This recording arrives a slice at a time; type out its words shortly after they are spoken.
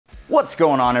What's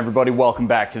going on, everybody? Welcome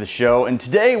back to the show, and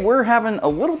today we're having a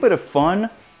little bit of fun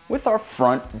with our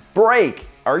front brake.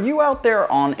 Are you out there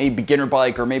on a beginner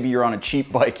bike, or maybe you're on a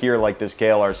cheap bike here like this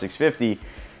KLR 650,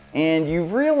 and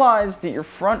you've realized that your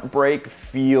front brake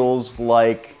feels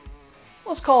like,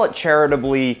 let's call it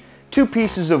charitably, two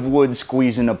pieces of wood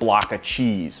squeezing a block of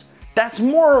cheese? That's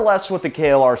more or less what the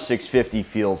KLR 650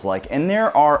 feels like, and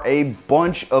there are a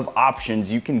bunch of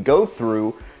options you can go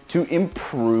through to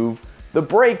improve the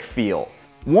brake feel.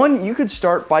 One, you could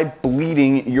start by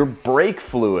bleeding your brake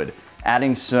fluid.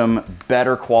 Adding some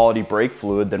better quality brake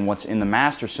fluid than what's in the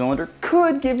master cylinder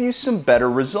could give you some better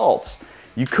results.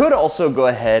 You could also go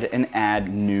ahead and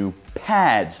add new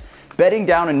pads. Bedding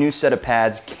down a new set of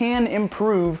pads can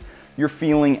improve your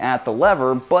feeling at the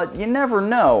lever, but you never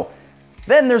know.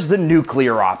 Then there's the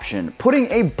nuclear option,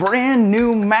 putting a brand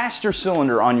new master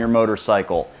cylinder on your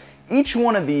motorcycle. Each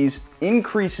one of these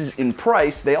increases in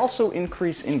price, they also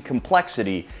increase in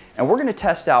complexity, and we're gonna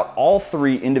test out all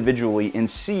three individually and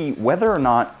see whether or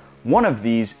not one of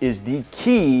these is the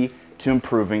key to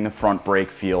improving the front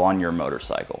brake feel on your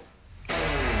motorcycle.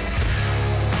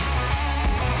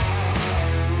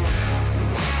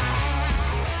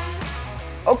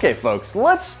 Okay folks,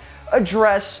 let's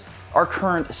address our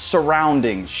current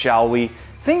surroundings, shall we?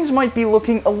 Things might be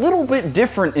looking a little bit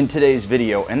different in today's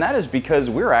video, and that is because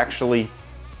we're actually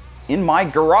in my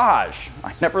garage.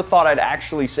 I never thought I'd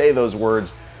actually say those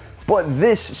words, but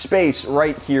this space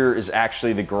right here is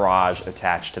actually the garage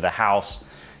attached to the house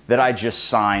that I just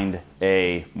signed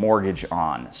a mortgage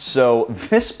on. So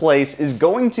this place is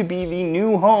going to be the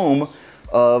new home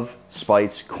of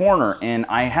Spite's Corner, and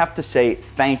I have to say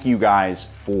thank you guys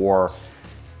for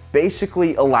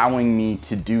basically allowing me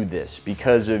to do this.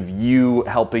 Because of you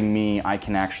helping me, I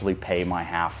can actually pay my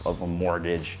half of a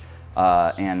mortgage,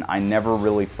 and I never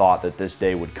really thought that this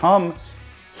day would come.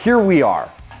 Here we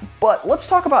are. But let's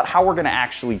talk about how we're gonna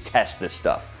actually test this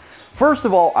stuff. First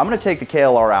of all, I'm gonna take the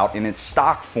KLR out in its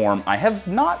stock form. I have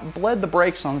not bled the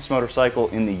brakes on this motorcycle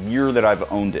in the year that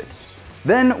I've owned it.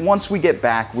 Then once we get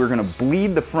back, we're gonna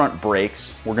bleed the front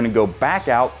brakes. We're gonna go back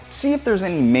out, see if there's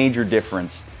any major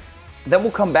difference. Then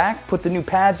we'll come back, put the new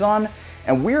pads on,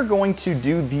 and we're going to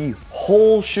do the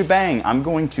whole shebang. I'm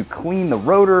going to clean the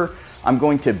rotor, I'm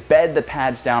going to bed the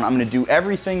pads down, I'm gonna do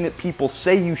everything that people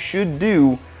say you should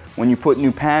do when you put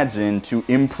new pads in to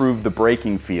improve the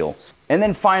braking feel. And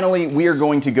then finally, we are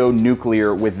going to go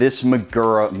nuclear with this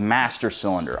Magura master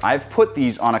cylinder. I've put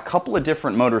these on a couple of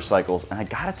different motorcycles, and I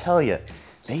gotta tell you,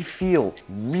 they feel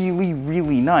really,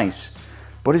 really nice.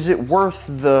 But is it worth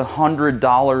the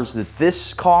 $100 that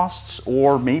this costs,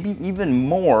 or maybe even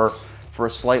more for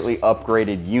a slightly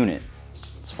upgraded unit?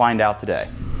 Let's find out today.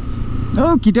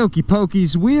 Okie dokie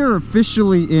pokies, we are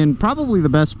officially in probably the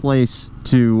best place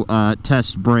to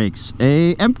test brakes,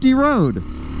 a empty road.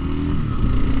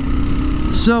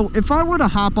 So if I were to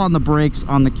hop on the brakes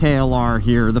on the KLR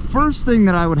here, the first thing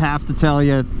that I would have to tell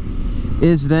you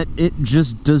is that it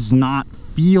just does not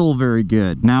feel very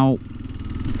good. Now,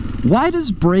 why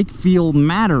does brake feel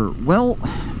matter? Well,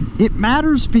 it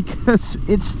matters because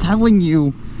it's telling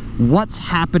you what's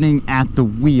happening at the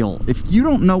wheel. If you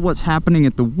don't know what's happening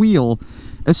at the wheel,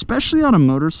 especially on a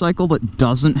motorcycle that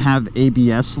doesn't have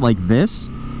ABS like this,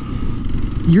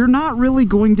 you're not really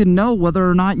going to know whether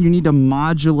or not you need to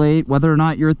modulate, whether or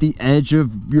not you're at the edge of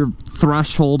your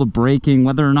threshold of braking,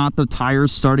 whether or not the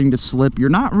tire's starting to slip. You're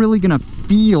not really going to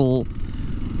feel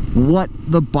what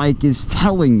the bike is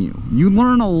telling you. You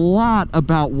learn a lot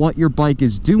about what your bike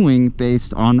is doing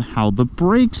based on how the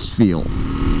brakes feel.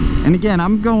 And again,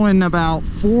 I'm going about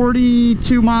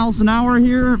 42 miles an hour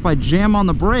here. If I jam on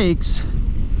the brakes,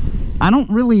 I don't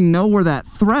really know where that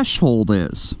threshold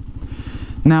is.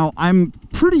 Now, I'm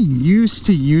pretty used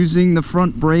to using the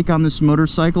front brake on this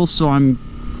motorcycle, so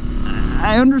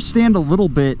I understand a little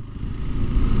bit,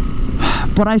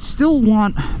 but I still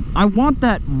want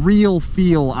that real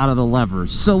feel out of the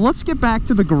levers. So let's get back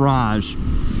to the garage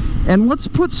and let's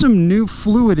put some new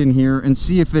fluid in here and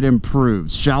see if it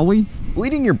improves, shall we?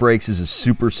 Bleeding your brakes is a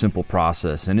super simple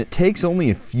process, and it takes only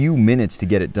a few minutes to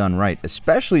get it done right,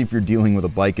 especially if you're dealing with a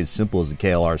bike as simple as the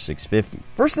KLR 650.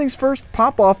 First things first,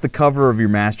 pop off the cover of your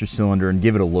master cylinder and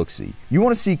give it a look-see. You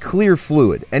want to see clear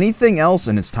fluid. Anything else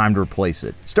and it's time to replace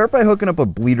it. Start by hooking up a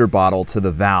bleeder bottle to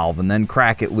the valve and then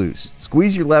crack it loose.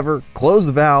 Squeeze your lever, close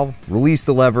the valve, release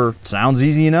the lever. Sounds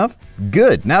easy enough?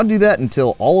 Good. Now do that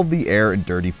until all of the air and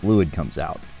dirty fluid comes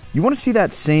out. You want to see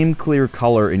that same clear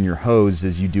color in your hose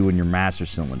as you do in your master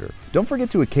cylinder. Don't forget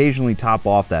to occasionally top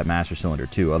off that master cylinder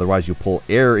too, otherwise you'll pull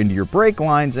air into your brake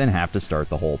lines and have to start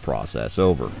the whole process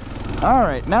over. All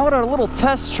right, now at our little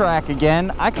test track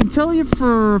again, I can tell you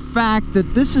for a fact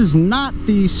that this is not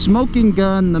the smoking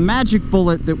gun, the magic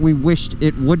bullet that we wished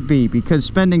it would be, because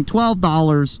spending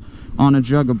 $12 on a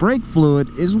jug of brake fluid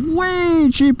is way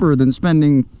cheaper than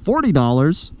spending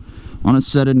 $40 on a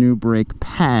set of new brake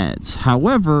pads.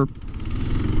 However,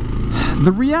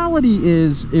 the reality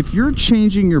is, if you're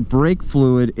changing your brake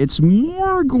fluid, it's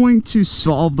more going to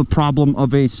solve the problem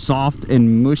of a soft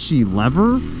and mushy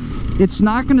lever. It's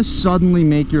not going to suddenly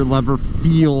make your lever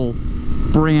feel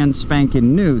brand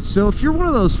spanking new. So if you're one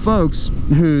of those folks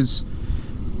who's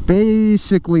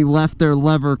basically left their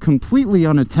lever completely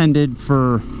unattended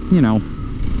for, you know,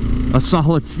 a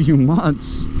solid few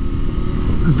months,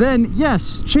 then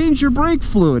yes, change your brake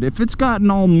fluid. If it's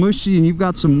gotten all mushy and you've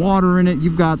got some water in it,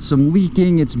 you've got some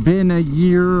leaking, it's been a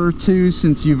year or two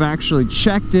since you've actually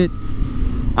checked it,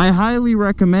 I highly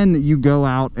recommend that you go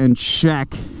out and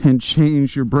check and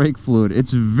change your brake fluid.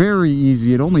 It's very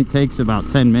easy. It only takes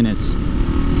about 10 minutes.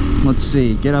 Let's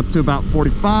see, get up to about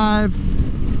 45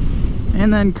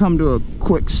 and then come to a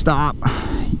quick stop.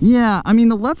 Yeah, I mean,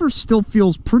 the lever still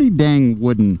feels pretty dang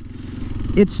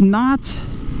wooden. It's not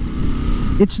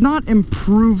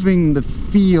improving the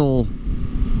feel.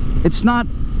 It's not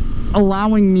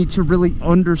allowing me to really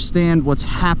understand what's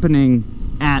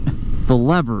happening at the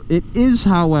lever. It is,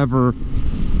 however,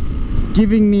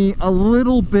 giving me a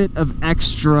little bit of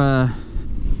extra,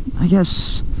 I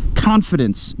guess,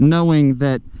 confidence, knowing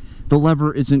that the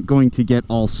lever isn't going to get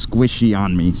all squishy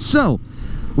on me. So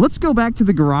let's go back to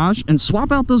the garage and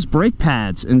swap out those brake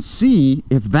pads and see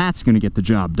if that's going to get the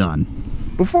job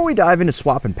done. Before we dive into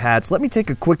swapping pads, let me take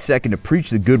a quick second to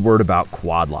preach the good word about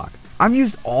Quad Lock. I've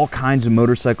used all kinds of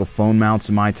motorcycle phone mounts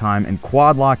in my time, and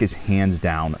Quad Lock is hands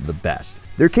down the best.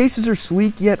 Their cases are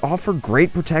sleek yet offer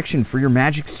great protection for your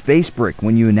magic space brick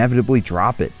when you inevitably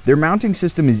drop it. Their mounting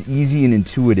system is easy and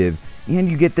intuitive,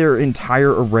 and you get their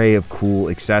entire array of cool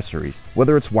accessories.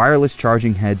 Whether it's wireless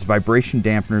charging heads, vibration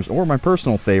dampeners, or my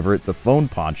personal favorite, the phone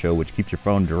poncho, which keeps your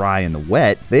phone dry in the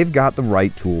wet, they've got the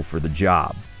right tool for the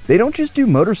job. They don't just do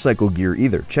motorcycle gear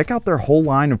either. Check out their whole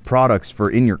line of products for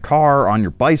in your car, on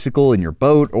your bicycle, in your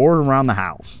boat, or around the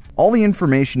house. All the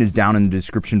information is down in the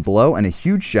description below, and a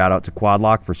huge shout out to Quad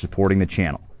Lock for supporting the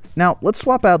channel. Now, let's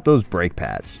swap out those brake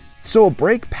pads. So a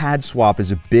brake pad swap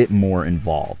is a bit more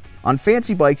involved. On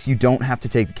fancy bikes, you don't have to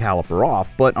take the caliper off,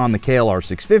 but on the KLR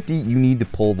 650, you need to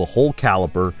pull the whole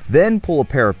caliper, then pull a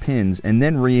pair of pins, and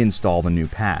then reinstall the new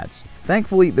pads.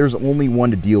 Thankfully, there's only one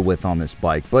to deal with on this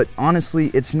bike, but honestly,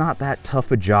 it's not that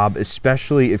tough a job,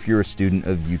 especially if you're a student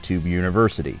of YouTube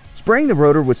University. Spraying the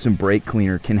rotor with some brake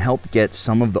cleaner can help get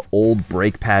some of the old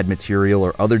brake pad material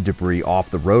or other debris off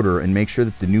the rotor and make sure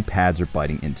that the new pads are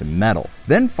biting into metal.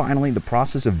 Then finally, the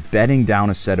process of bedding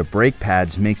down a set of brake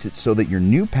pads makes it so that your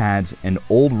new pads and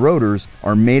old rotors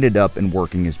are mated up and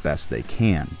working as best they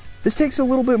can. This takes a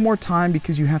little bit more time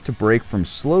because you have to brake from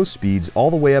slow speeds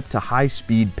all the way up to high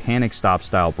speed panic stop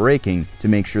style braking to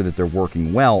make sure that they're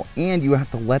working well, and you have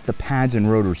to let the pads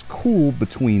and rotors cool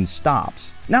between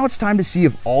stops. Now it's time to see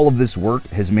if all of this work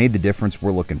has made the difference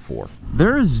we're looking for.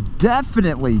 There is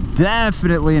definitely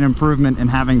an improvement in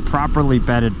having properly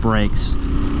bedded brakes.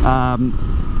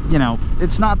 You know,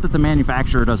 it's not that the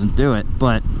manufacturer doesn't do it,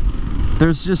 but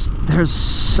there's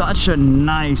such a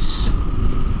nice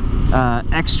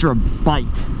extra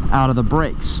bite out of the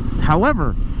brakes.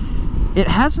 However, it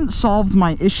hasn't solved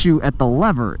my issue at the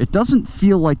lever. It doesn't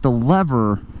feel like the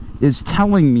lever is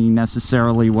telling me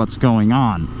necessarily what's going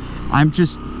on. I'm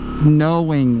just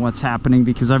knowing what's happening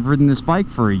because I've ridden this bike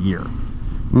for a year.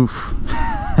 Oof.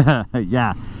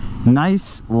 Yeah,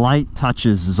 nice light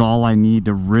touches is all I need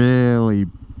to really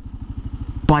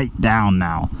bite down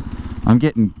now. I'm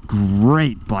getting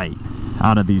great bite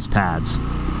out of these pads.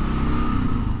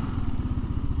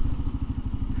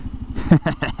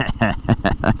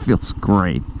 That feels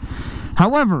great.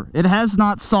 However, it has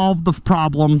not solved the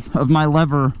problem of my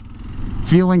lever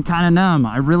feeling kind of numb.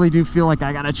 I really do feel like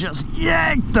I gotta just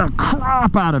yank the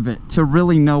crap out of it to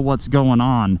really know what's going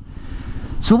on.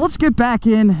 So let's get back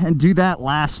in and do that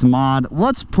last mod.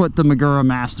 Let's put the Magura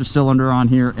master cylinder on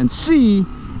here and see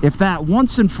if that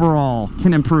once and for all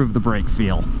can improve the brake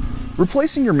feel.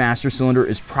 Replacing your master cylinder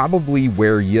is probably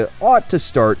where you ought to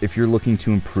start if you're looking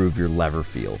to improve your lever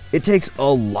feel. It takes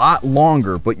a lot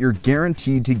longer, but you're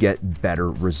guaranteed to get better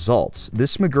results.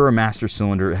 This Magura master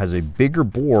cylinder has a bigger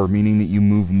bore, meaning that you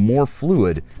move more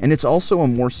fluid, and it's also a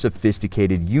more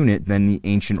sophisticated unit than the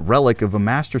ancient relic of a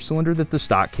master cylinder that the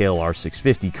stock KLR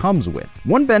 650 comes with.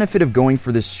 One benefit of going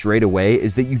for this straight away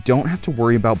is that you don't have to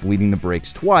worry about bleeding the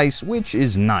brakes twice, which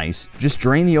is nice. Just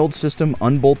drain the old system,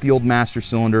 unbolt the old master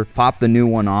cylinder, pop pop the new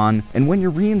one on, and when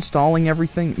you're reinstalling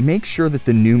everything, make sure that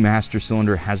the new master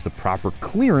cylinder has the proper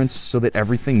clearance so that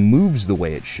everything moves the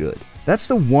way it should. That's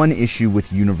the one issue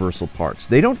with universal parts.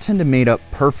 They don't tend to mate up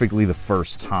perfectly the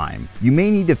first time. You may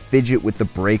need to fidget with the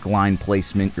brake line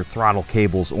placement, your throttle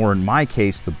cables, or in my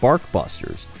case, the bark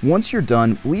busters. Once you're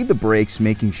done, bleed the brakes,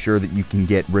 making sure that you can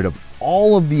get rid of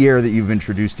all of the air that you've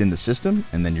introduced in the system,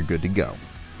 and then you're good to go.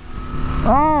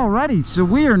 Alrighty, so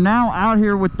we are now out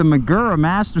here with the Magura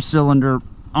master cylinder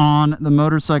on the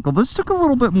motorcycle. This took a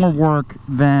little bit more work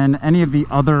than any of the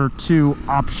other two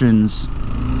options.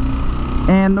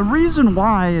 And the reason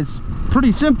why is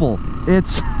pretty simple.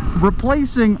 It's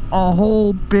replacing a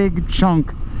whole big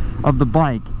chunk of the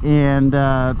bike. And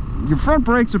your front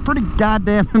brakes are pretty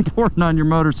goddamn important on your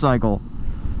motorcycle.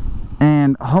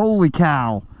 And holy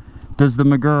cow, does the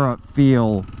Magura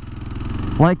feel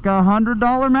like a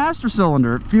 $100 master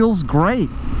cylinder. It feels great.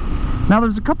 Now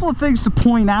there's a couple of things to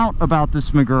point out about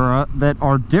this Magura that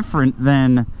are different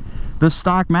than the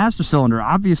stock master cylinder.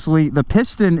 Obviously the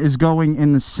piston is going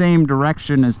in the same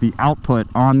direction as the output.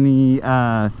 On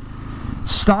the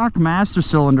stock master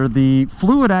cylinder, the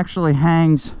fluid actually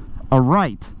hangs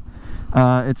right.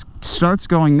 It starts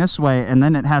going this way and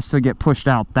then it has to get pushed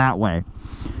out that way.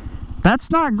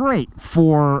 That's not great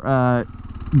for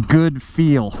good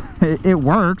feel. It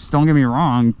works, don't get me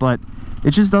wrong, but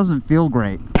it just doesn't feel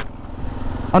great.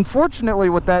 Unfortunately,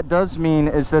 what that does mean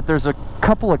is that there's a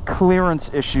couple of clearance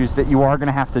issues that you are going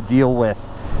to have to deal with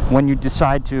when you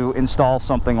decide to install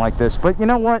something like this. But you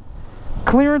know what?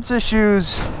 Clearance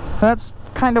issues, that's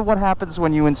kind of what happens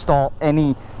when you install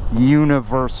any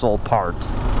universal part.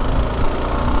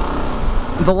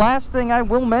 The last thing I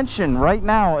will mention right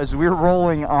now as we're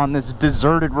rolling on this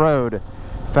deserted road,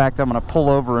 in fact, I'm going to pull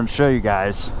over and show you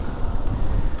guys.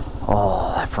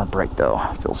 Oh, that front brake though,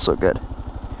 feels so good.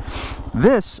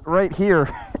 This right here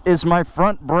is my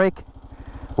front brake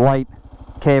light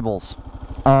cables.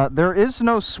 There is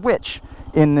no switch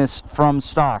in this from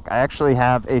stock. I actually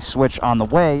have a switch on the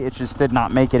way, it just did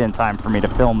not make it in time for me to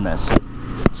film this.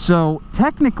 So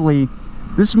technically,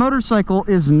 this motorcycle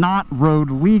is not road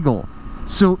legal.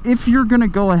 So if you're going to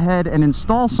go ahead and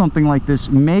install something like this,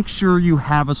 make sure you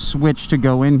have a switch to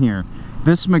go in here.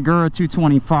 This Magura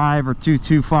 225 or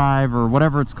 225 or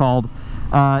whatever it's called,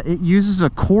 it uses a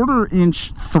 1/4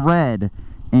 inch thread,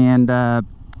 and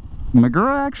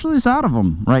Magura actually is out of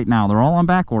them right now. They're all on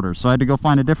back order, so I had to go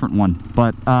find a different one.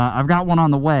 But I've got one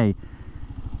on the way.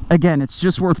 Again, it's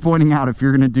just worth pointing out, if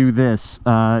you're going to do this,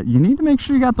 you need to make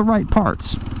sure you got the right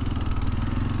parts.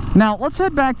 Now, let's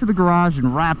head back to the garage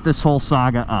and wrap this whole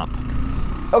saga up.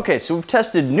 Okay, so we've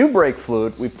tested new brake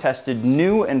fluid, we've tested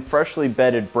new and freshly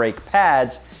bedded brake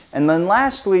pads, and then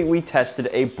lastly, we tested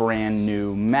a brand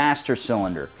new master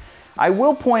cylinder. I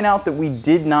will point out that we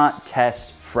did not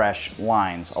test fresh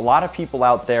lines. A lot of people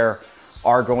out there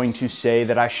are going to say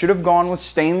that I should have gone with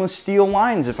stainless steel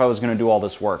lines if I was going to do all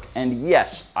this work. And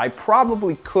yes, I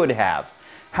probably could have.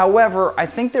 However, I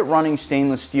think that running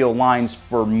stainless steel lines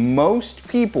for most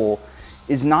people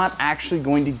is not actually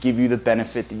going to give you the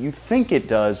benefit that you think it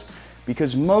does,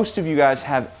 because most of you guys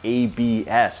have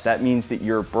ABS. That means that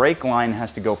your brake line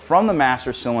has to go from the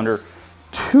master cylinder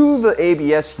to the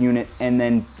ABS unit and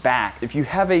then back. If you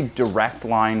have a direct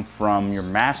line from your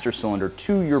master cylinder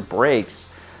to your brakes,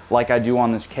 like I do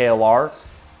on this KLR,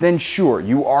 then sure,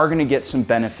 you are going to get some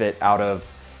benefit out of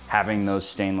having those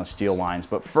stainless steel lines.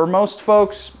 But for most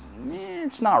folks,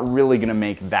 it's not really going to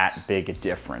make that big a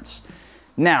difference.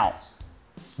 Now,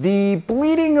 the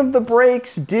bleeding of the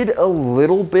brakes did a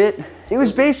little bit. It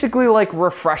was basically like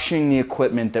refreshing the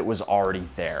equipment that was already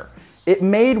there. It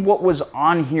made what was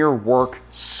on here work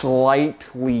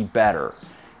slightly better.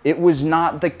 It was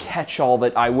not the catch-all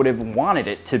that I would have wanted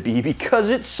it to be, because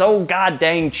it's so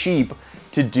goddamn cheap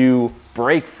to do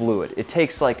brake fluid. It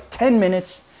takes like 10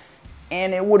 minutes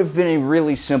and it would have been a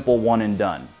really simple one and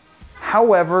done.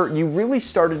 However, you really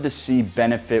started to see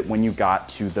benefit when you got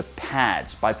to the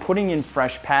pads. By putting in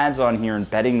fresh pads on here and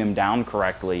bedding them down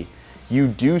correctly, you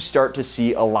do start to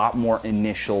see a lot more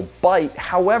initial bite.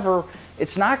 However,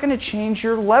 it's not going to change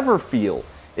your lever feel.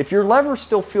 If your lever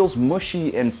still feels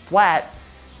mushy and flat,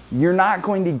 you're not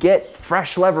going to get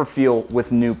fresh lever feel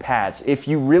with new pads. If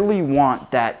you really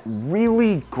want that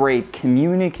really great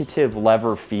communicative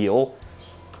lever feel,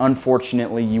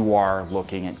 unfortunately, you are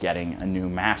looking at getting a new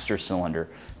master cylinder.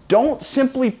 Don't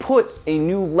simply put a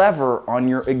new lever on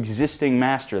your existing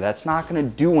master. That's not going to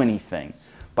do anything.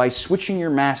 By switching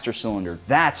your master cylinder,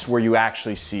 that's where you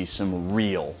actually see some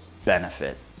real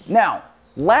benefit. Now,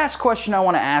 last question I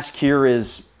want to ask here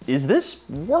is this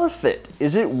worth it?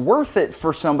 Is it worth it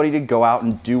for somebody to go out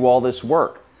and do all this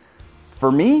work?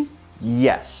 For me,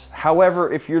 Yes.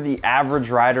 However, if you're the average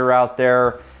rider out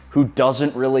there who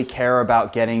doesn't really care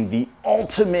about getting the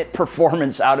ultimate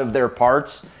performance out of their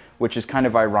parts, which is kind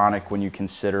of ironic when you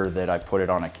consider that I put it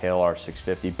on a KLR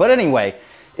 650. But anyway,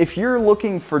 if you're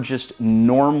looking for just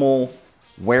normal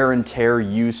wear and tear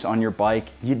use on your bike,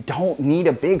 you don't need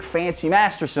a big fancy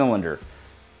master cylinder.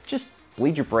 Just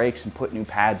bleed your brakes and put new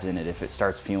pads in it if it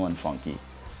starts feeling funky.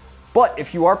 But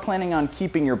if you are planning on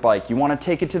keeping your bike, you want to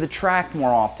take it to the track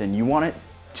more often, you want it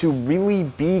to really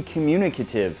be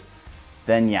communicative,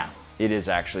 then yeah, it is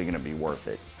actually going to be worth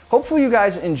it. Hopefully you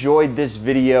guys enjoyed this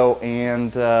video,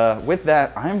 and with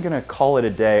that, I'm going to call it a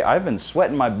day. I've been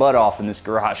sweating my butt off in this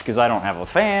garage because I don't have a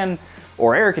fan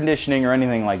or air conditioning or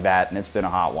anything like that, and it's been a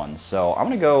hot one. So I'm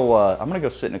gonna go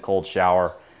sit in a cold shower,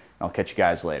 and I'll catch you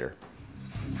guys later.